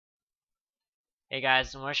Hey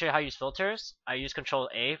guys, I want to show you how to use filters. I use Control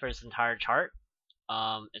A for this entire chart.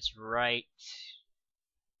 It's right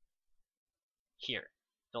here,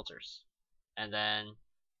 filters. And then,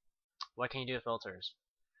 what can you do with filters?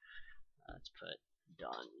 Let's put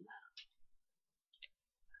done.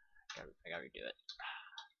 I gotta redo it.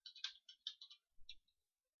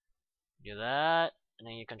 Do that, and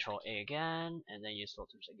then you Control A again, and then use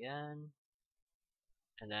filters again.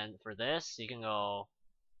 And then for this, you can go,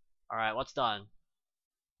 alright, what's done?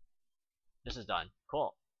 This is done.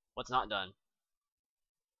 Cool. What's not done?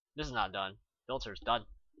 This is not done. Filters, done.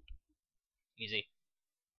 Easy.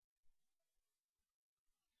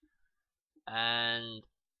 And,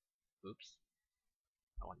 oops.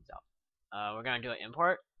 I want these out. We're gonna do an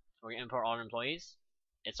import. We're gonna import all our employees.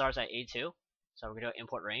 It starts at A2, so we're gonna do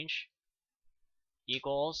import range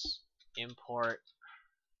equals import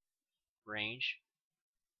range.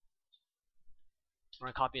 We're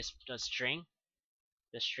gonna copy the string,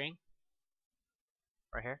 this string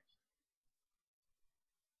right here.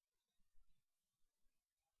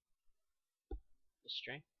 This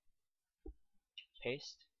string,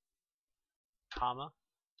 paste, comma.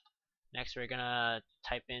 Next, we're gonna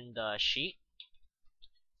type in the sheet.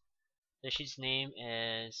 The sheet's name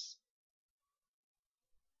is.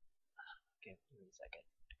 Okay, give me a second.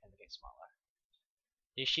 I can make it smaller.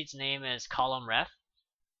 This sheet's name is column ref.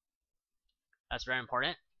 That's very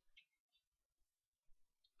important.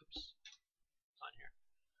 Oops, it's on here.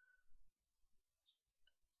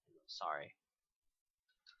 Sorry.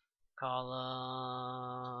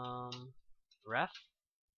 Column ref.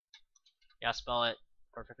 Yeah, spell it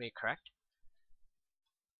perfectly correct.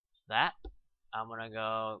 That. I'm gonna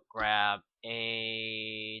go grab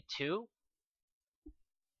A2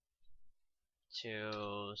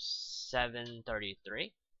 to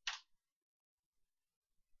 733.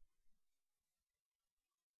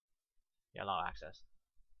 Yeah, allow access.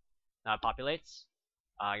 Now it populates.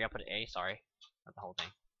 I gotta put an A, sorry. Not the whole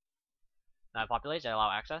thing. Now it populates, I allow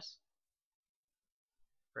access.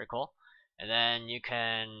 Very cool. And then you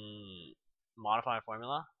can modify a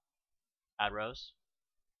formula, add rows,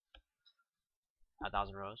 add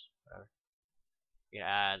 1,000 rows, whatever. You can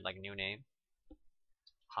add like a new name,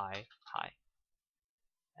 hi,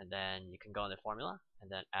 and then you can go in the formula and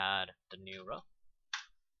then add the new row,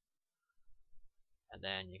 and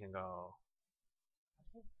then you can go.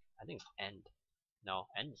 I think it's end. No,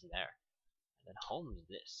 end is there, and then home is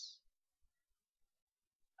this.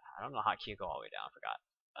 I don't know how to go all the way down. I forgot.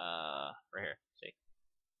 Right here. See?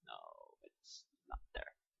 No, it's not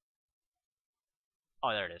there.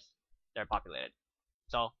 Oh, there it is. They're populated.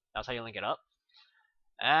 So that's how you link it up.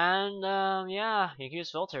 And yeah, you can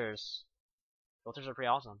use filters. Filters are pretty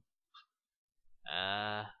awesome.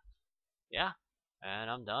 Yeah,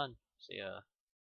 and I'm done. See ya.